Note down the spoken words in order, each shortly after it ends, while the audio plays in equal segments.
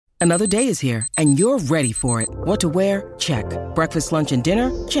Another day is here, and you're ready for it. What to wear? Check. Breakfast, lunch, and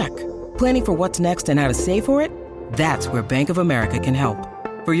dinner? Check. Planning for what's next and how to save for it? That's where Bank of America can help.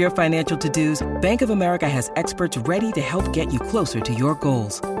 For your financial to-dos, Bank of America has experts ready to help get you closer to your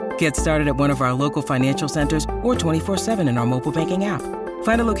goals. Get started at one of our local financial centers or 24/7 in our mobile banking app.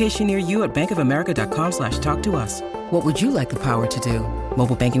 Find a location near you at bankofamerica.com/talktous. What would you like the power to do?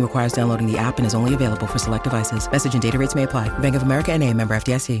 Mobile banking requires downloading the app and is only available for select devices. Message and data rates may apply. Bank of America N.A., member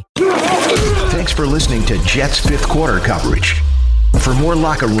FDIC. Thanks for listening to Jets fifth quarter coverage. For more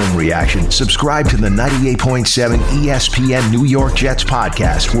locker room reaction, subscribe to the 98.7 ESPN New York Jets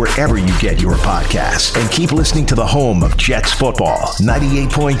podcast wherever you get your podcasts. And keep listening to the home of Jets football,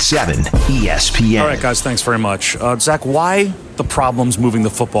 98.7 ESPN. All right, guys, thanks very much. Zach, why the problems moving the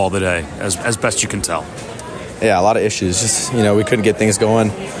football today, as best you can tell? Yeah, a lot of issues. Just, we couldn't get things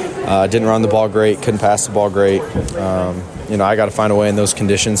going. Didn't run the ball great, couldn't pass the ball great. I got to find a way in those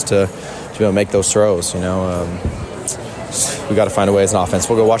conditions to be able to make those throws, we got to find a way as an offense.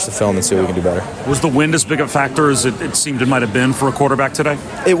 We'll go watch the film and see what we can do better. Was the wind as big a factor as it seemed it might have been for a quarterback today?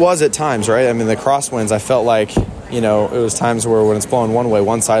 It was at times, right? I mean, the crosswinds, I felt like, it was times where when it's blowing one way,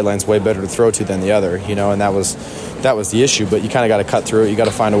 one sideline's way better to throw to than the other, and that was the issue. But you kind of got to cut through it. You got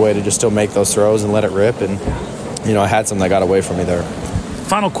to find a way to just still make those throws and let it rip. And, I had some that got away from me there.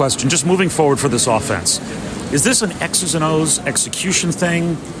 Final question, just moving forward for this offense. Is this an X's and O's execution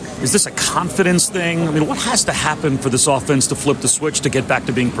thing? Is this a confidence thing? I mean, what has to happen for this offense to flip the switch to get back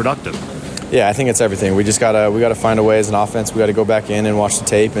to being productive? Yeah, I think it's everything. We gotta find a way as an offense. We got to go back in and watch the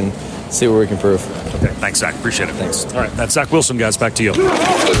tape and see what we can prove. Okay, thanks, Zach. Appreciate it. Thanks. All right, that's Zach Wilson, guys. Back to you.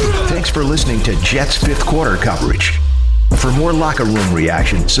 Thanks for listening to Jets fifth quarter coverage. For more locker room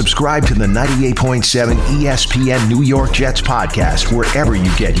reaction, subscribe to the 98.7 ESPN New York Jets podcast wherever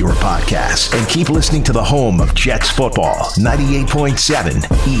you get your podcasts. And keep listening to the home of Jets football, 98.7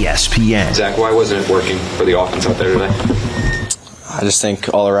 ESPN. Zach, why wasn't it working for the offense out there today? I just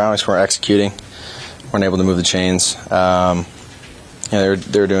think all around we just weren't executing. Weren't able to move the chains. They were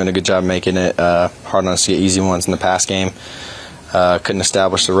doing a good job making it hard on us to get easy ones in the pass game. Couldn't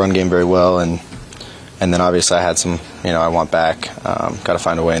establish the run game very well, and then obviously I had some, I want back. Got to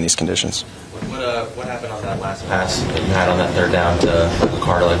find a way in these conditions. What happened on that last pass that you had on that third down to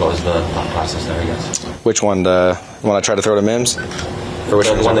Carter? What was the thought process there, I guess? Which one? The one I tried to throw to Mims? Or which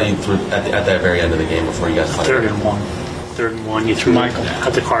one that you threw at the very end of the game before you guys played? Third and one. You threw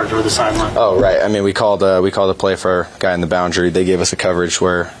at the Carter or the sideline. Oh, right. I mean, we called a play for a guy in the boundary. They gave us a coverage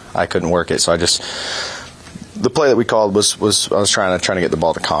where I couldn't work it, so the play that we called was I was trying to get the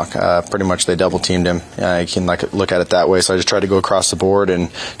ball to Conk. Pretty much they double teamed him. You can look at it that way. So I just tried to go across the board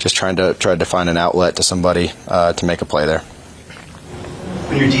and just tried to find an outlet to somebody to make a play there.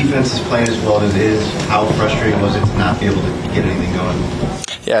 When your defense is playing as well as it is, how frustrating was it to not be able to get anything going?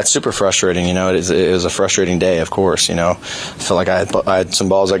 Yeah, it's super frustrating. It was a frustrating day, of course. I felt like I had some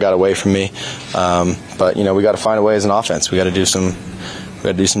balls that got away from me, but we got to find a way as an offense. We got to do some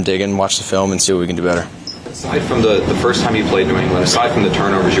digging, watch the film, and see what we can do better. Aside from the first time you played New England, aside from the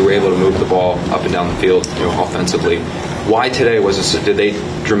turnovers, you were able to move the ball up and down the field, offensively. Why today did they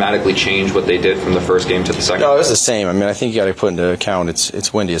dramatically change what they did from the first game to the second? No, it was the same. I mean, I think you got to put into account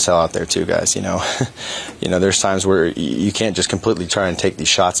it's windy as hell out there too, guys. There's times where you can't just completely try and take these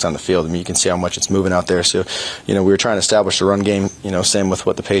shots down the field. I mean, you can see how much it's moving out there. So, we were trying to establish the run game. Same with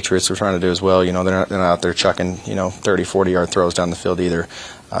what the Patriots were trying to do as well. They're not out there chucking 30, 40-yard throws down the field either.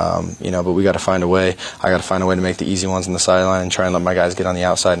 But we got to find a way. I got to find a way to make the easy ones on the sideline and try and let my guys get on the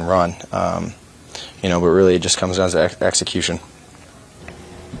outside and run. But really it just comes down to execution.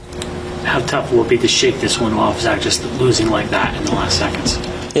 How tough will it be to shake this one off, Zach, just losing like that in the last seconds?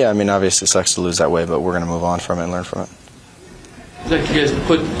 Yeah, I mean, obviously it sucks to lose that way, but we're going to move on from it and learn from it. Zach, you guys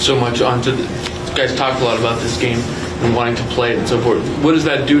put so much onto you guys talked a lot about this game and wanting to play it and so forth. What does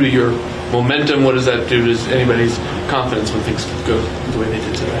that do to your momentum? What does that do to anybody's confidence when things go the way they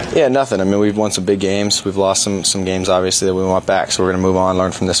did today? Yeah, nothing. I mean, we've won some big games. We've lost some games, obviously, that we want back. So we're going to move on,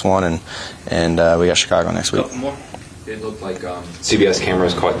 learn from this one, and we got Chicago next week. It looked like CBS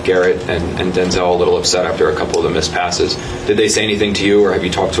cameras caught Garrett and Denzel a little upset after a couple of the missed passes. Did they say anything to you, or have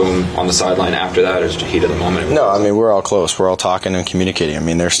you talked to them on the sideline after that, or just heat of the moment? No, I mean, we're all close. We're all talking and communicating. I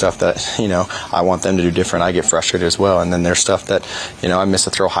mean, there's stuff that, I want them to do different. I get frustrated as well. And then there's stuff that, I miss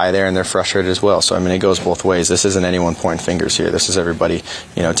a throw high there, and they're frustrated as well. So, I mean, it goes both ways. This isn't anyone pointing fingers here. This is everybody,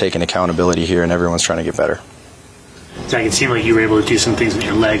 taking accountability here, and everyone's trying to get better. Zach, it seemed like you were able to do some things with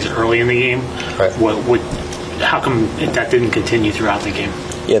your legs early in the game. Right. How come that didn't continue throughout the game?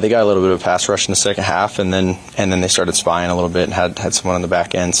 Yeah, they got a little bit of a pass rush in the second half, and then they started spying a little bit and had someone on the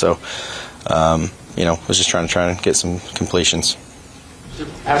back end. So, was just trying to get some completions.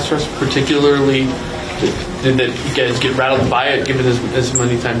 Pass rush particularly, did you guys get rattled by it, given as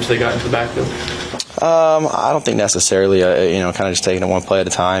many times they got into the backfield? I don't think necessarily. Kind of just taking it one play at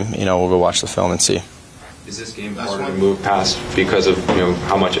a time. We'll go watch the film and see. Is this game harder to move past because of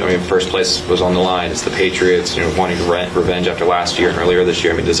how much? First place was on the line. It's the Patriots, wanting to revenge after last year and earlier this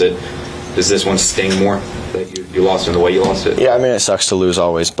year. Does this one sting more that you lost in the way you lost it? Yeah, it sucks to lose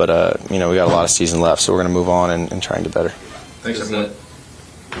always, but we got a lot of season left, so we're going to move on and try and get better. Thanks, everyone.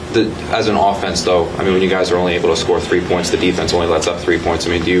 As an offense, though, when you guys are only able to score 3 points, the defense only lets up 3 points.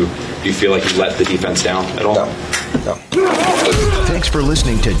 Do you feel like you let the defense down at all? No. Thanks for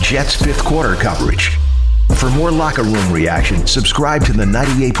listening to Jets fifth quarter coverage. For more locker room reaction, subscribe to the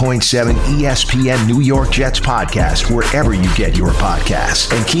 98.7 ESPN New York Jets podcast wherever you get your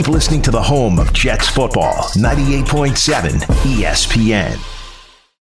podcasts. And keep listening to the home of Jets football, 98.7 ESPN.